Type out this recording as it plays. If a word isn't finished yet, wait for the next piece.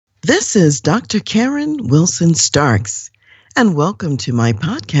This is Dr. Karen Wilson Starks, and welcome to my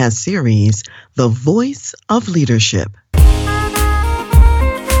podcast series, The Voice of Leadership.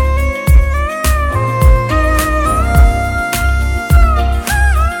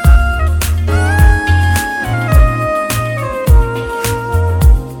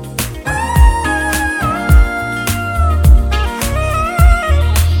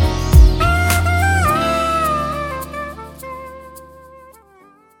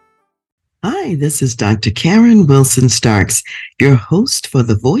 Hi, this is Dr. Karen Wilson Starks, your host for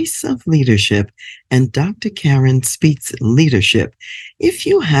The Voice of Leadership and Dr. Karen Speaks Leadership. If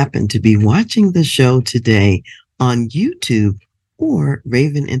you happen to be watching the show today on YouTube or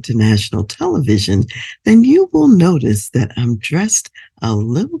Raven International Television, then you will notice that I'm dressed a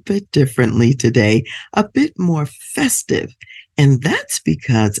little bit differently today, a bit more festive. And that's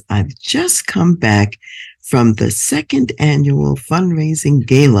because I've just come back from the second annual fundraising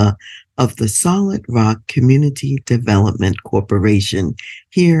gala of the Solid Rock Community Development Corporation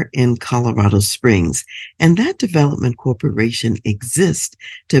here in Colorado Springs. And that development corporation exists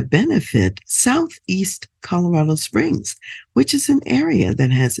to benefit Southeast Colorado Springs, which is an area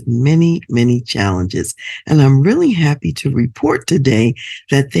that has many, many challenges. And I'm really happy to report today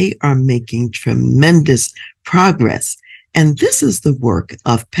that they are making tremendous progress. And this is the work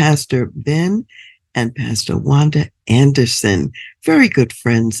of Pastor Ben and Pastor Wanda Anderson, very good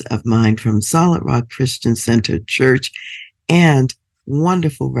friends of mine from Solid Rock Christian Center Church and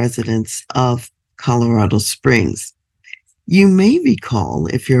wonderful residents of Colorado Springs. You may recall,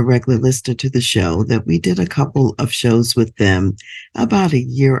 if you're a regular listener to the show, that we did a couple of shows with them about a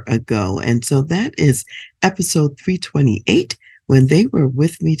year ago. And so that is episode 328, when they were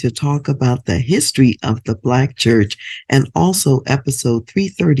with me to talk about the history of the Black church, and also episode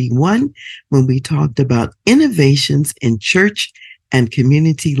 331, when we talked about innovations in church and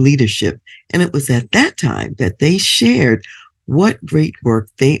community leadership. And it was at that time that they shared what great work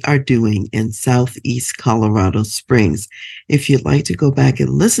they are doing in Southeast Colorado Springs. If you'd like to go back and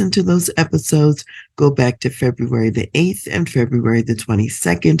listen to those episodes, go back to February the 8th and February the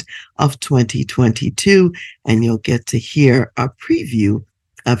 22nd of 2022, and you'll get to hear a preview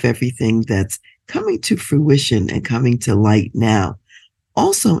of everything that's coming to fruition and coming to light now.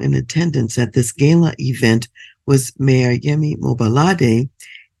 Also in attendance at this gala event was Mayor Yemi Mobolade,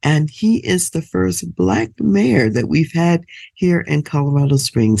 and he is the first Black mayor that we've had here in Colorado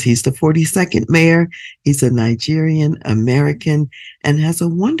Springs. He's the 42nd mayor. He's a Nigerian American and has a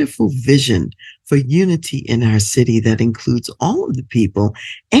wonderful vision for unity in our city that includes all of the people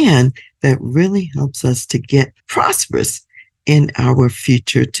and that really helps us to get prosperous in our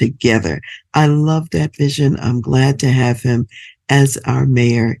future together. I love that vision. I'm glad to have him as our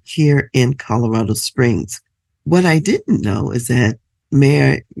mayor here in Colorado Springs. What I didn't know is that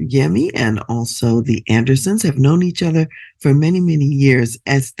Mayor Yemi and also the Andersons have known each other for many, many years,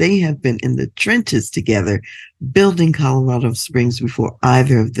 as they have been in the trenches together, building Colorado Springs before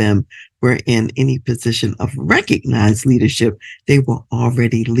either of them were in any position of recognized leadership. They were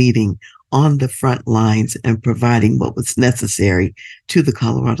already leading on the front lines and providing what was necessary to the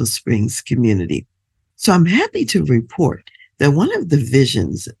Colorado Springs community. So I'm happy to report that one of the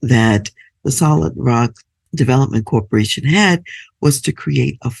visions that the Solid Rock Development Corporation had was to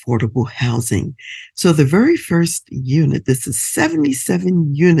create affordable housing. So the very first unit, this is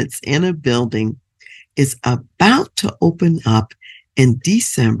 77 units in a building, is about to open up in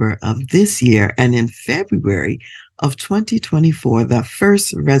December of this year. And in February of 2024, the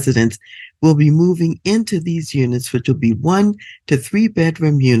first residents will be moving into these units, which will be 1 to 3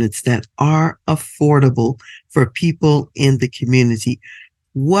 bedroom units that are affordable for people in the community.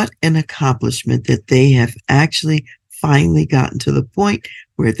 What an accomplishment that they have actually finally gotten to the point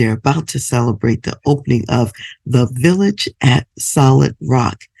where they're about to celebrate the opening of the Village at Solid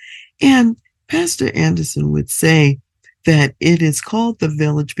Rock. And Pastor Anderson would say that it is called the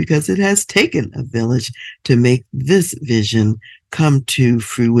Village because it has taken a village to make this vision come to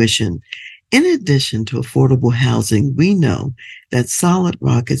fruition. In addition to affordable housing, we know that Solid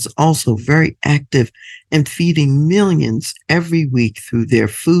Rock is also very active in feeding millions every week through their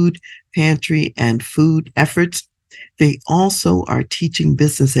food pantry and food efforts. They also are teaching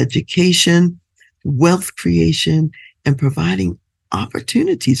business education, wealth creation, and providing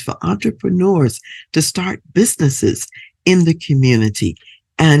opportunities for entrepreneurs to start businesses in the community.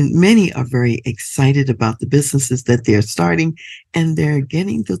 And many are very excited about the businesses that they're starting, and they're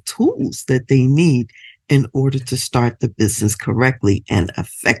getting the tools that they need in order to start the business correctly and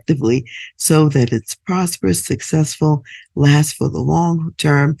effectively so that it's prosperous, successful, lasts for the long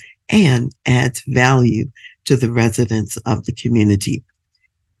term, and adds value to the residents of the community.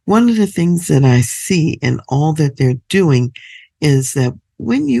 One of the things that I see in all that they're doing is that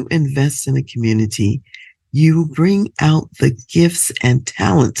when you invest in a community, you bring out the gifts and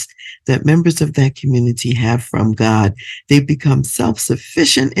talents that members of that community have from God. They become self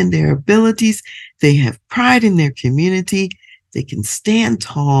sufficient in their abilities. They have pride in their community. They can stand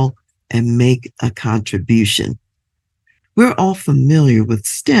tall and make a contribution. We're all familiar with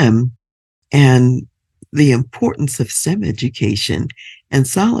STEM and the importance of STEM education. And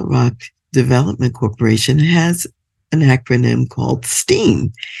Solid Rock Development Corporation has an acronym called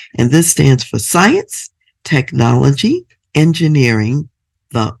STEAM. And this stands for science, technology, engineering,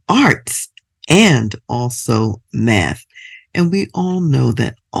 the arts, and also math. And we all know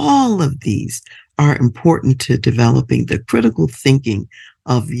that all of these are important to developing the critical thinking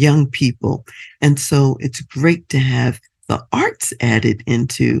of young people. And so it's great to have the arts added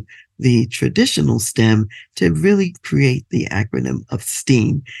into the traditional STEM to really create the acronym of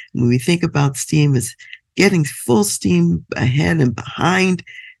STEAM. When we think about STEAM as getting full steam ahead and behind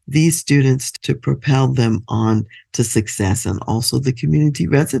these students to propel them on to success, and also the community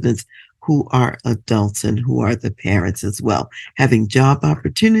residents who are adults and who are the parents as well, having job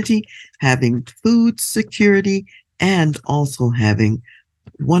opportunity, having food security, and also having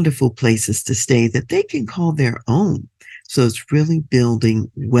wonderful places to stay that they can call their own. So it's really building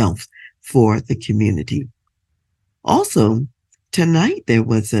wealth for the community. Also, tonight there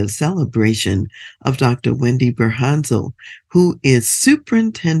was a celebration of Dr. Wendy Berhanzl, who is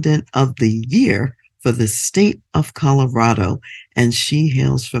Superintendent of the Year for the state of Colorado, and she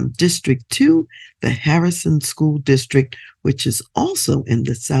hails from District 2, the Harrison School District, which is also in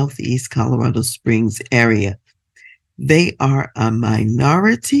the southeast Colorado Springs area. They are a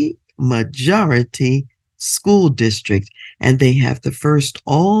majority school district, and they have the first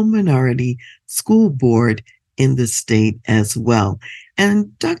all-minority school board in the state as well.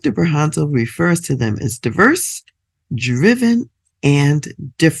 And Dr. Berhanzl refers to them as diverse, driven, and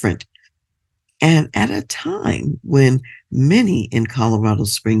different. And at a time when many in Colorado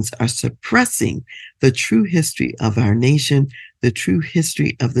Springs are suppressing the true history of our nation, the true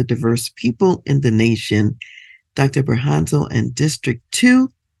history of the diverse people in the nation, Dr. Berhanzl and District 2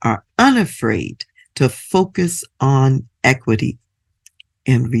 are unafraid to focus on equity.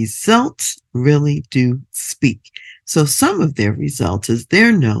 And results really do speak. So some of their results is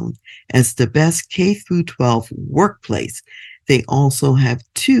they're known as the best K through 12 workplace. They also have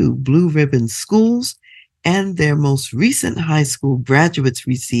 2 blue ribbon schools, and their most recent high school graduates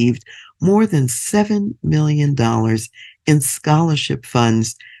received more than $7 million in scholarship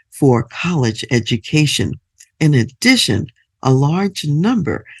funds for college education. In addition, a large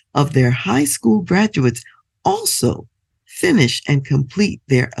number of their high school graduates also finish and complete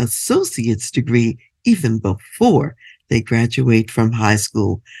their associate's degree even before they graduate from high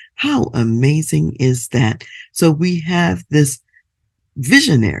school. How amazing is that? So we have this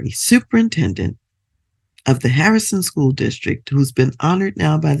visionary superintendent of the Harrison School District who's been honored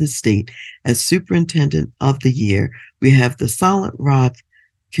now by the state as Superintendent of the Year. We have the Solid Rock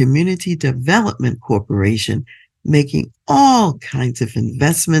Community Development Corporation making all kinds of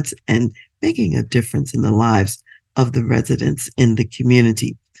investments and making a difference in the lives of the residents in the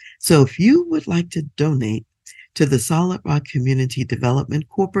community. So if you would like to donate to the Solid Rock Community Development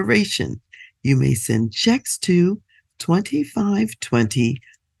Corporation, you may send checks to 2520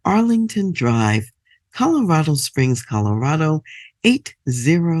 Arlington Drive, Colorado Springs, Colorado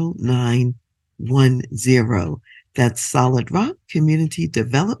 80910. That's Solid Rock Community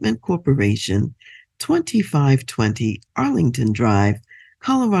Development Corporation, 2520 Arlington Drive,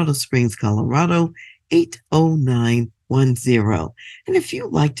 Colorado Springs, Colorado 80910. And if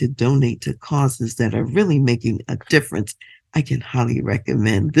you'd like to donate to causes that are really making a difference, I can highly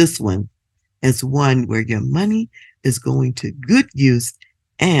recommend this one as one where your money is going to good use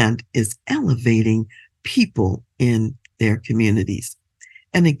and is elevating people in their communities.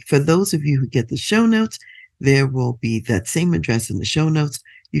 And for those of you who get the show notes, there will be that same address in the show notes.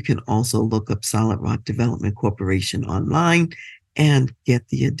 You can also look up Solid Rock Development Corporation online and get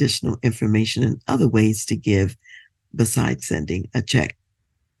the additional information and other ways to give besides sending a check.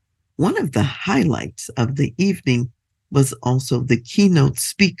 One of the highlights of the evening was also the keynote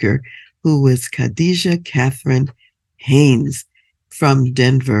speaker, who was Khadijah Catherine Haynes from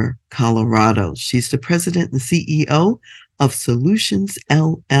Denver, Colorado. She's the president and CEO of Solutions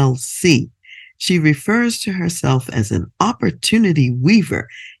LLC. She refers to herself as an opportunity weaver,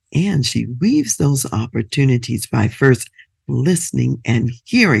 and she weaves those opportunities by first listening and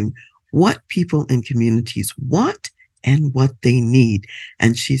hearing what people in communities want and what they need.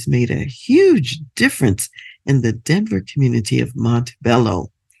 And she's made a huge difference in the Denver community of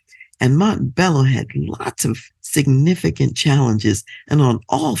Montebello. And Montebello had lots of significant challenges. And on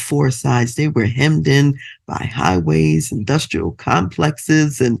all four sides, they were hemmed in by highways, industrial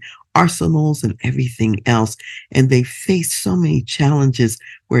complexes, and arsenals and everything else. And they faced so many challenges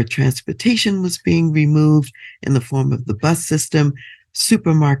where transportation was being removed in the form of the bus system.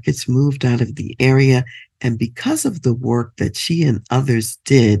 Supermarkets moved out of the area. And because of the work that she and others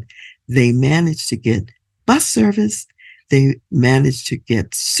did, they managed to get bus service. They managed to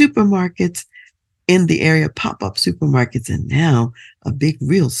get supermarkets in the area, pop-up supermarkets. And now a big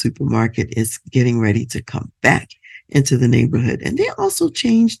real supermarket is getting ready to come back into the neighborhood. And they also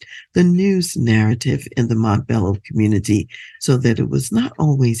changed the news narrative in the Montebello community so that it was not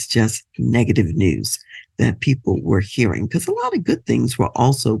always just negative news that people were hearing, because a lot of good things were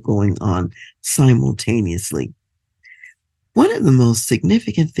also going on simultaneously. One of the most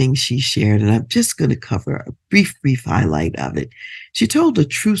significant things she shared, and I'm just going to cover a brief highlight of it. She told a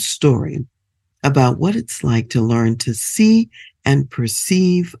true story about what it's like to learn to see and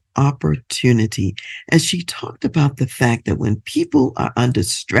perceive opportunity. And she talked about the fact that when people are under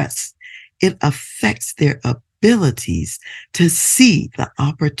stress, it affects their abilities to see the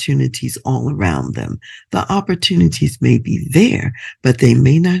opportunities all around them. The opportunities may be there, but they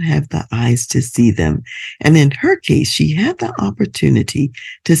may not have the eyes to see them. And in her case, she had the opportunity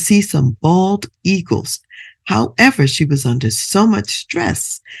to see some bald eagles. However, she was under so much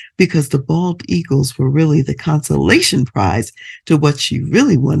stress because the bald eagles were really the consolation prize to what she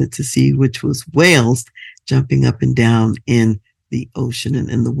really wanted to see, which was whales jumping up and down in the ocean and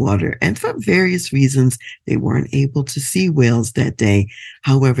in the water. And for various reasons, they weren't able to see whales that day.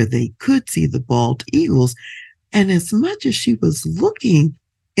 However, they could see the bald eagles. And as much as she was looking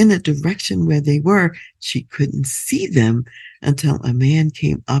in the direction where they were, she couldn't see them until a man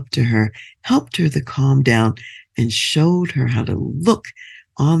came up to her, helped her to calm down, and showed her how to look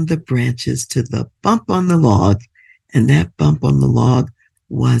on the branches to the bump on the log. And that bump on the log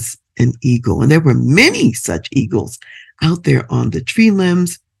was an eagle. And there were many such eagles out there on the tree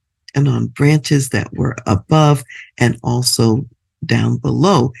limbs and on branches that were above and also down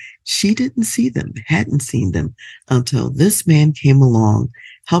below. She didn't see them, hadn't seen them until this man came along,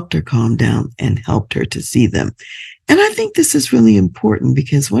 helped her calm down, and helped her to see them. And I think this is really important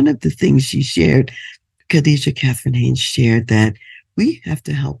because one of the things she shared, Khadijah Catherine Haynes shared, that we have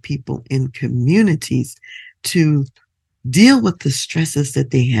to help people in communities to deal with the stresses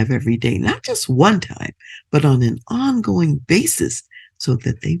that they have every day, not just one time, but on an ongoing basis, so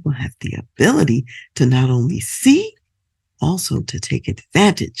that they will have the ability to not only see, also to take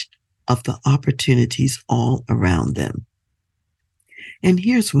advantage of the opportunities all around them. And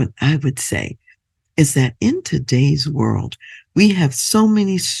here's what I would say is that in today's world, we have so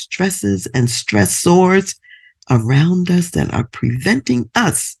many stresses and stressors around us that are preventing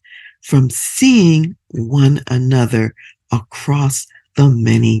us from seeing one another across the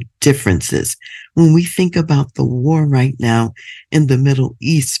many differences. When we think about the war right now in the Middle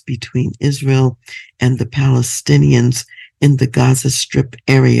East between Israel and the Palestinians in the Gaza Strip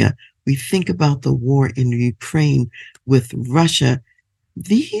area, we think about the war in Ukraine with Russia.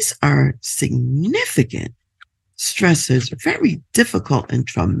 These are significant stressors, very difficult and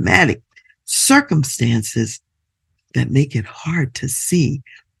traumatic circumstances that make it hard to see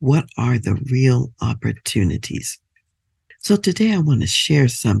what are the real opportunities. So today I want to share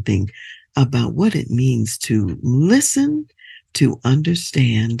something about what it means to listen, to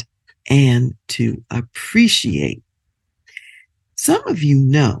understand, and to appreciate. Some of you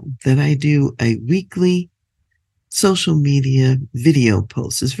know that I do a weekly social media video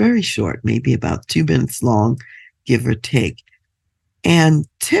post. It's very short, maybe about 2 minutes long, give or take. And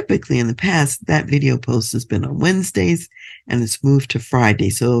typically in the past, that video post has been on Wednesdays and it's moved to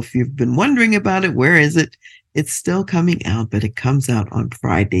Friday. So if you've been wondering about it, where is it? It's still coming out, but it comes out on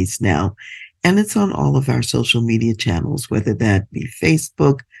Fridays now. And it's on all of our social media channels, whether that be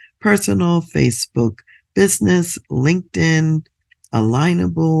Facebook Personal, Facebook Business, LinkedIn,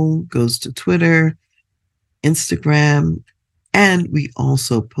 Alignable, goes to Twitter, Instagram, and we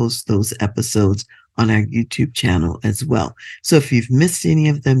also post those episodes on our YouTube channel as well. So if you've missed any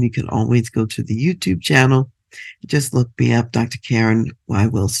of them, you can always go to the YouTube channel. Just look me up, Dr. Karen Y.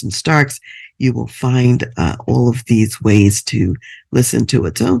 Wilson Starks. You will find all of these ways to listen to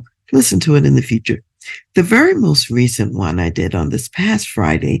it. So listen to it in the future. The very most recent one I did on this past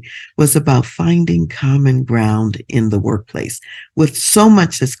Friday was about finding common ground in the workplace. With so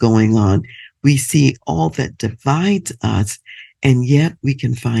much that's going on, we see all that divides us, and yet we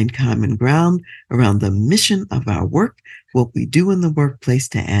can find common ground around the mission of our work, what we do in the workplace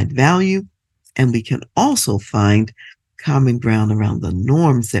to add value. And we can also find common ground around the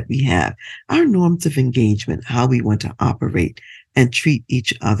norms that we have, our norms of engagement, how we want to operate and treat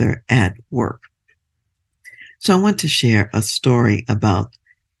each other at work. So I want to share a story about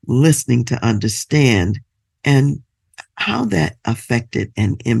listening to understand and how that affected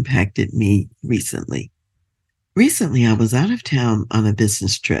and impacted me recently. Recently, I was out of town on a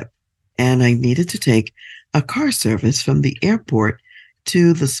business trip and I needed to take a car service from the airport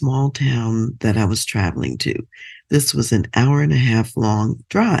to the small town that I was traveling to. This was an hour and a half long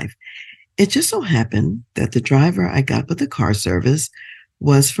drive. It just so happened that the driver I got with the car service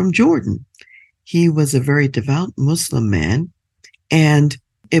was from Jordan. He was a very devout Muslim man, and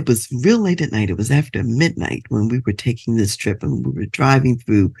it was real late at night. It was after midnight when we were taking this trip, and we were driving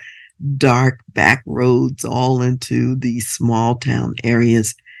through dark back roads all into these small town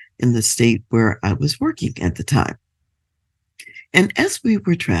areas in the state where I was working at the time. And as we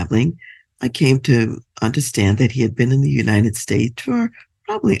were traveling, I came to understand that he had been in the United States for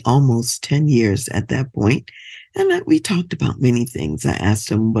probably almost 10 years at that point. And that we talked about many things. I asked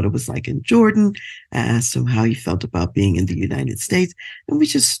him what it was like in Jordan. I asked him how he felt about being in the United States. And we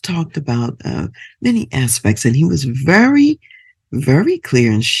just talked about many aspects. And he was very, very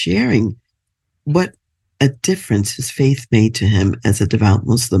clear in sharing what a difference his faith made to him as a devout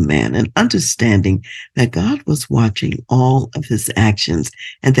Muslim man, and understanding that God was watching all of his actions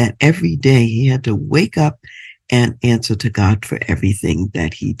and that every day he had to wake up and answer to God for everything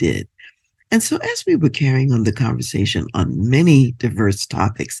that he did. And so as we were carrying on the conversation on many diverse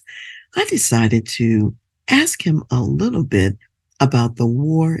topics, I decided to ask him a little bit about the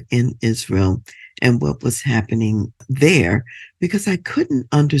war in Israel and what was happening there, because I couldn't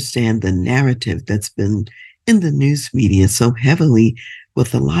understand the narrative that's been in the news media so heavily,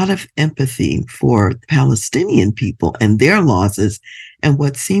 with a lot of empathy for Palestinian people and their losses, and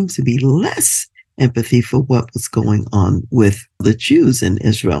what seems to be less empathy for what was going on with the Jews in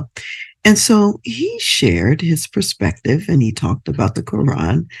Israel. And so he shared his perspective, and he talked about the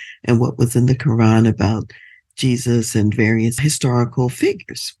Quran and what was in the Quran about Jesus and various historical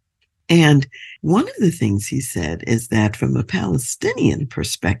figures. And one of the things he said is that from a Palestinian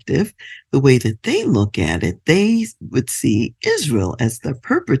perspective, the way that they look at it, they would see Israel as the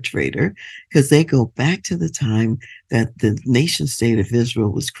perpetrator, because they go back to the time that the nation state of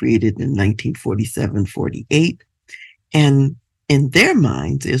Israel was created in 1947-48. And in their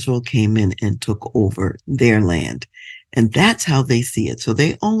minds, Israel came in and took over their land. And that's how they see it. So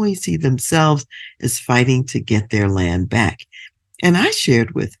they always see themselves as fighting to get their land back. And I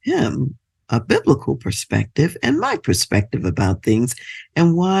shared with him a biblical perspective and my perspective about things,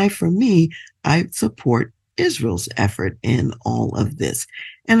 and why, for me, I support Israel's effort in all of this.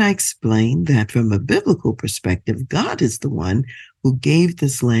 And I explained that from a biblical perspective, God is the one who gave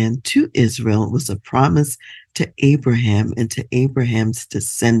this land to Israel. It was a promise to Abraham and to Abraham's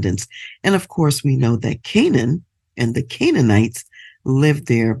descendants. And of course, we know that Canaan and the Canaanites lived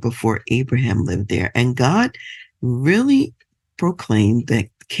there before Abraham lived there. And God really proclaimed that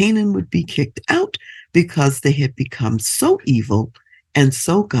Canaan would be kicked out because they had become so evil and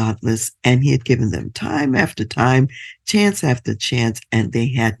so godless, and he had given them time after time, chance after chance, and they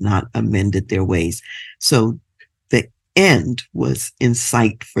had not amended their ways. So the end was in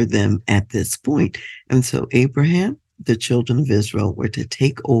sight for them at this point. And so Abraham, the children of Israel, were to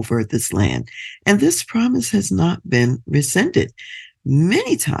take over this land. And this promise has not been rescinded.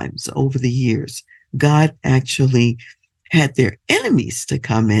 Many times over the years, God actually had their enemies to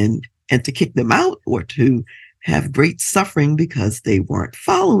come in and to kick them out, or to have great suffering because they weren't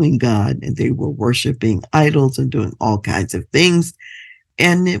following God and they were worshiping idols and doing all kinds of things.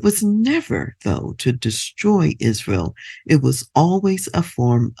 And it was never, though, to destroy Israel. It was always a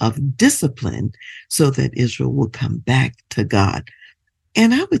form of discipline so that Israel would come back to God.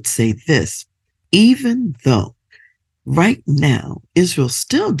 And I would say this, even though right now Israel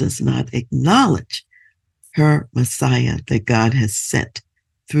still does not acknowledge her Messiah that God has sent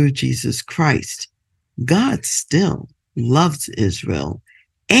through Jesus Christ, God still loves Israel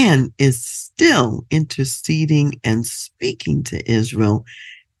and is still interceding and speaking to Israel.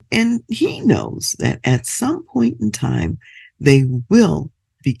 And he knows that at some point in time, they will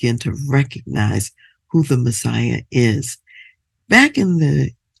begin to recognize who the Messiah is. Back in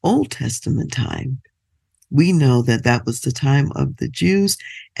the Old Testament time, we know that that was the time of the Jews.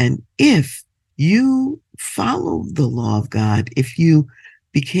 And if you follow the law of God, if you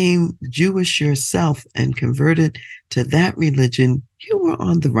became Jewish yourself and converted to that religion, you were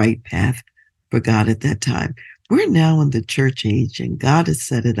on the right path for God at that time. We're now in the church age, and God has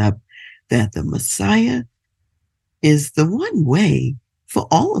set it up that the Messiah is the one way for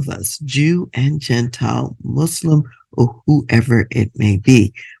all of us, Jew and Gentile, Muslim, or whoever it may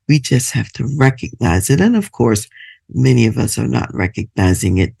be. We just have to recognize it. And of course, many of us are not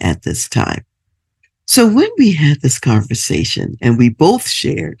recognizing it at this time. So when we had this conversation and we both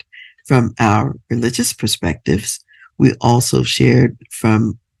shared from our religious perspectives, we also shared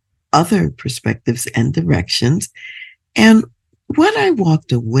from other perspectives and directions. And what I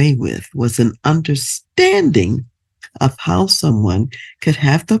walked away with was an understanding of how someone could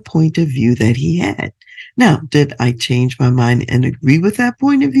have the point of view that he had. Now, did I change my mind and agree with that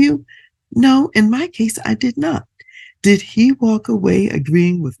point of view? No, in my case, I did not. Did he walk away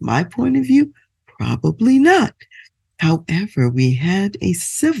agreeing with my point of view? Probably not. However, we had a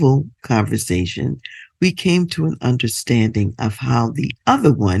civil conversation. We came to an understanding of how the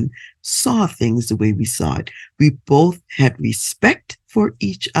other one saw things the way we saw it. We both had respect for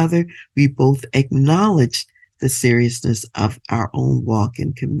each other. We both acknowledged the seriousness of our own walk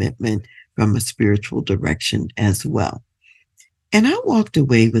and commitment from a spiritual direction as well. And I walked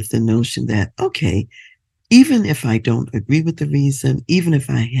away with the notion that, okay, even if I don't agree with the reason, even if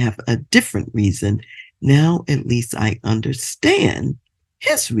I have a different reason, now at least I understand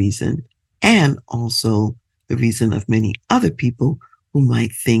his reason and also the reason of many other people who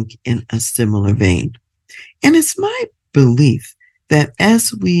might think in a similar vein. And it's my belief that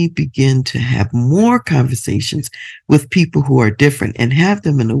as we begin to have more conversations with people who are different and have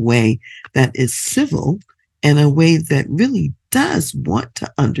them in a way that is civil and a way that really does want to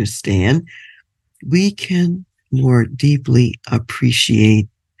understand, we can more deeply appreciate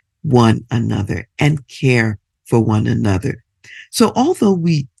one another and care for one another. So although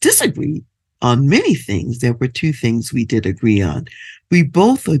we disagreed on many things, there were two things we did agree on. We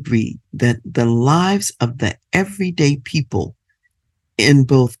both agreed that the lives of the everyday people in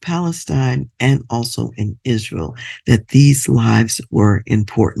both Palestine and also in Israel, that these lives were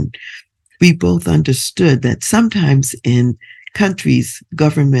important. We both understood that sometimes in countries,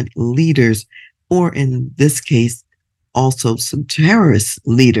 government leaders, or in this case, also some terrorist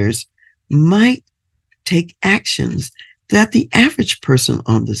leaders might take actions that the average person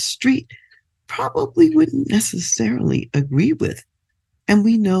on the street probably wouldn't necessarily agree with. And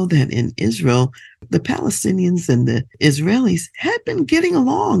we know that in Israel, the Palestinians and the Israelis had been getting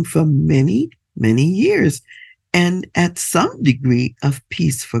along for many, many years, and at some degree of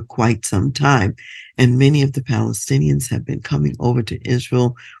peace for quite some time. And many of the Palestinians have been coming over to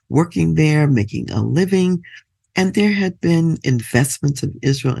Israel, working there, making a living. And there had been investments of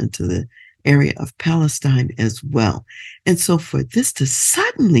Israel into the area of Palestine as well. And so for this to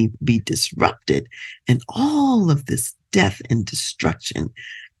suddenly be disrupted and all of this death and destruction,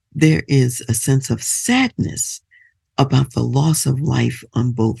 there is a sense of sadness about the loss of life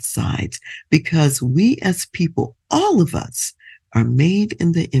on both sides, because we as people, all of us, are made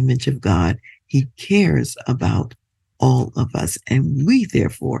in the image of God. He cares about all of us, and we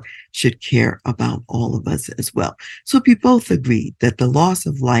therefore should care about all of us as well. So we both agreed that the loss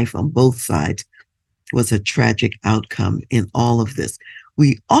of life on both sides was a tragic outcome in all of this.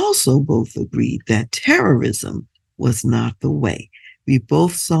 We also both agreed that terrorism was not the way. We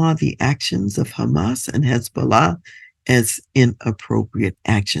both saw the actions of Hamas and Hezbollah as inappropriate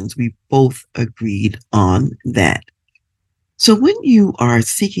actions. We both agreed on that. So when you are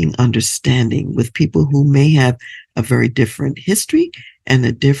seeking understanding with people who may have a very different history and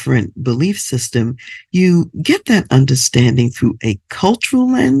a different belief system, you get that understanding through a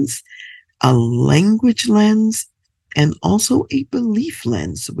cultural lens, a language lens, and also a belief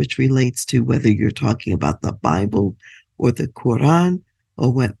lens, which relates to whether you're talking about the Bible or the Quran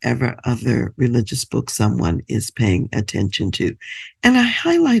or whatever other religious book someone is paying attention to. And I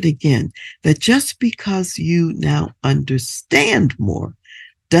highlight again that just because you now understand more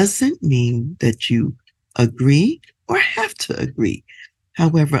doesn't mean that you agree or have to agree.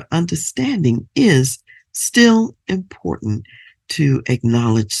 However, understanding is still important to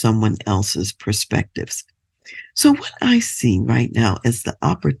acknowledge someone else's perspectives. So what I see right now is the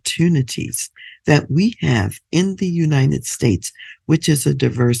opportunities that we have in the United States, which is a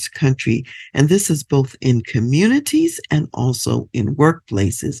diverse country, and this is both in communities and also in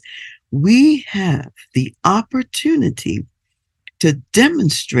workplaces. We have the opportunity to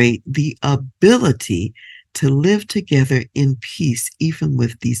demonstrate the ability to live together in peace, even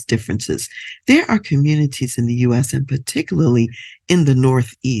with these differences. There are communities in the U.S., and particularly in the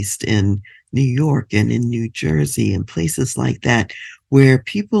Northeast, in New York and in New Jersey and places like that, where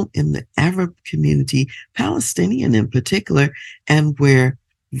people in the Arab community, Palestinian in particular, and where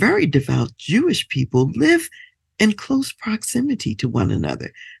very devout Jewish people live in close proximity to one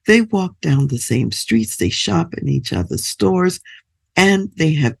another. They walk down the same streets, they shop in each other's stores, and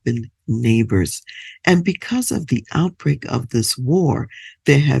they have been neighbors. And because of the outbreak of this war,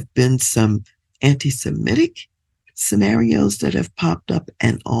 there have been some anti-Semitic scenarios that have popped up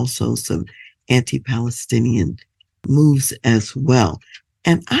and also some anti-Palestinian moves as well.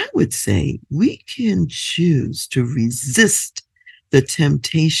 And I would say we can choose to resist the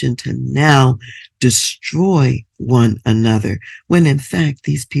temptation to now destroy one another, when in fact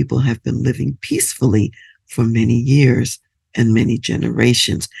these people have been living peacefully for many years and many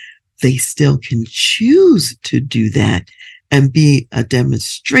generations. They still can choose to do that and be a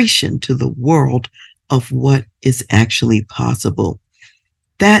demonstration to the world of what is actually possible.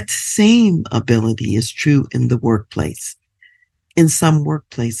 That same ability is true in the workplace. In some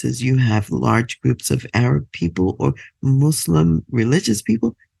workplaces, you have large groups of Arab people or Muslim religious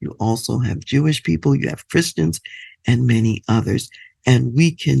people. You also have Jewish people, you have Christians, and many others. And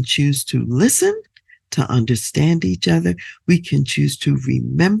we can choose to listen, to understand each other. We can choose to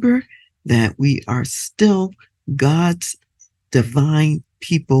remember that we are still God's divine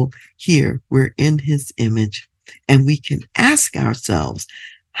people here. We're in his image. And we can ask ourselves,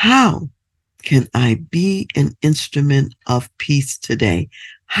 how can I be an instrument of peace today?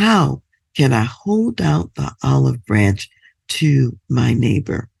 How can I hold out the olive branch to my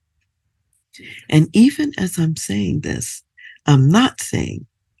neighbor? And even as I'm saying this, I'm not saying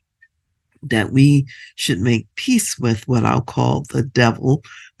that we should make peace with what I'll call the devil,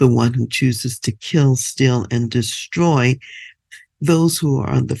 the one who chooses to kill, steal, and destroy those who are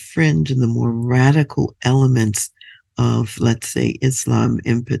on the fringe and the more radical elements of, let's say, Islam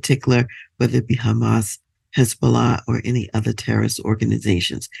in particular, whether it be Hamas, Hezbollah, or any other terrorist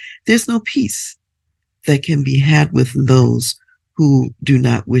organizations. There's no peace that can be had with those who do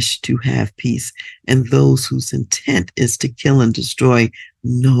not wish to have peace and those whose intent is to kill and destroy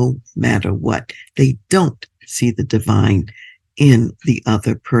no matter what. They don't see the divine in the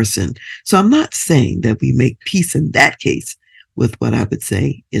other person. So I'm not saying that we make peace in that case with what I would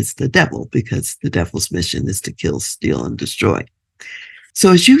say is the devil, because the devil's mission is to kill, steal, and destroy.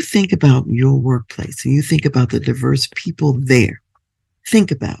 So as you think about your workplace and you think about the diverse people there,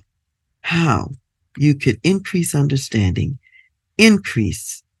 think about how you could increase understanding,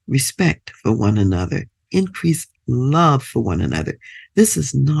 increase respect for one another, increase love for one another. This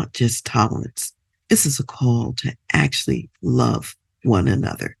is not just tolerance. This is a call to actually love one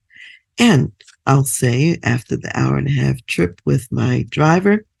another. And I'll say, after the 1.5-hour trip with my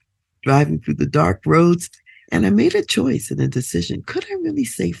driver, driving through the dark roads, and I made a choice and a decision. Could I really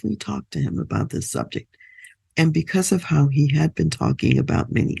safely talk to him about this subject? And because of how he had been talking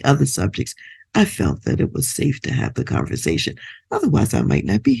about many other subjects, I felt that it was safe to have the conversation. Otherwise, I might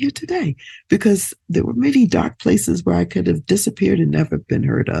not be here today, because there were many dark places where I could have disappeared and never been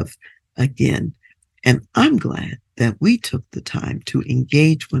heard of again. And I'm glad that we took the time to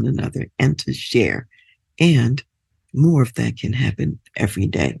engage one another and to share. And more of that can happen every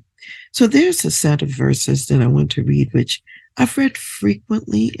day. So there's a set of verses that I want to read, which I've read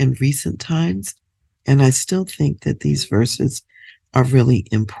frequently in recent times. And I still think that these verses are really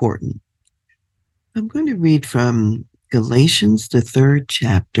important. I'm going to read from Galatians, the 3rd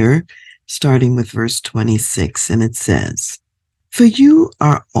chapter, starting with verse 26. And it says, "For you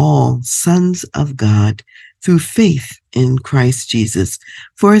are all sons of God through faith in Christ Jesus.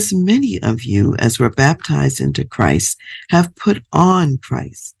 For as many of you as were baptized into Christ have put on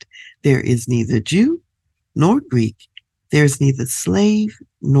Christ. There is neither Jew nor Greek. There is neither slave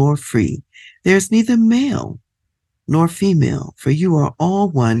nor free. There is neither male nor female, for you are all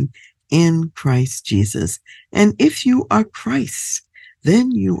one in Christ Jesus. And if you are Christ,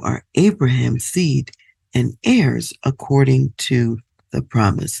 then you are Abraham's seed and heirs according to the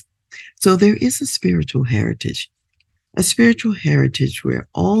promise." So there is a spiritual heritage where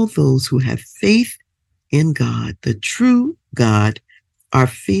all those who have faith in God, the true God, are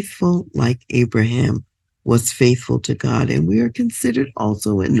faithful like Abraham was faithful to God. And we are considered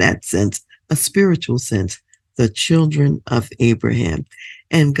also in that sense, a spiritual sense, the children of Abraham.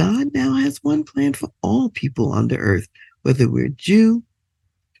 And God now has one plan for all people on the earth, whether we're Jew,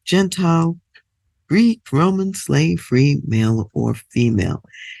 Gentile, Greek, Roman, slave, free, male, or female.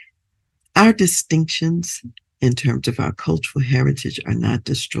 Our distinctions in terms of our cultural heritage are not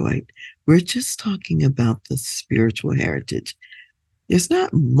destroyed. We're just talking about the spiritual heritage. There's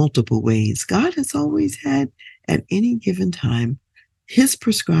not multiple ways. God has always had, at any given time, his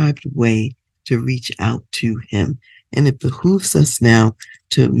prescribed way to reach out to him. And it behooves us now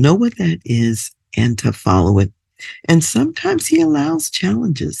to know what that is and to follow it. And sometimes he allows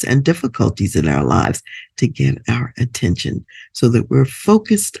challenges and difficulties in our lives to get our attention so that we're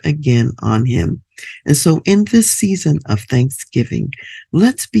focused again on him. And so in this season of Thanksgiving,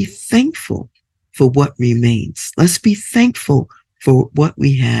 let's be thankful for what remains. Let's be thankful for what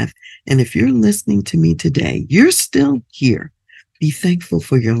we have. And if you're listening to me today, you're still here. Be thankful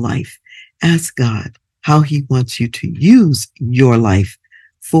for your life. Ask God how he wants you to use your life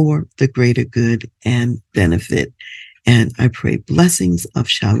for the greater good and benefit. And I pray blessings of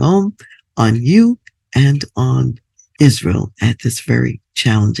shalom on you and on Israel at this very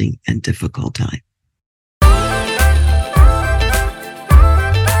challenging and difficult time.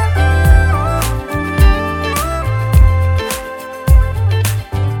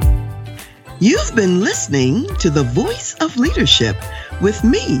 You've been listening to The Voice of Leadership with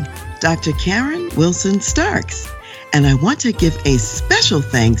me, Dr. Karen Wilson Starks. And I want to give a special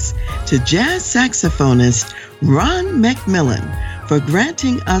thanks to jazz saxophonist Ron McMillan for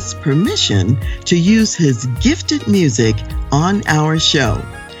granting us permission to use his gifted music on our show.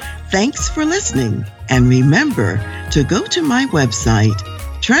 Thanks for listening. And remember to go to my website,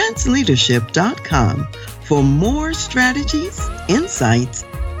 transleadership.com, for more strategies, insights,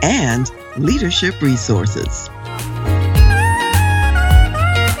 and leadership resources.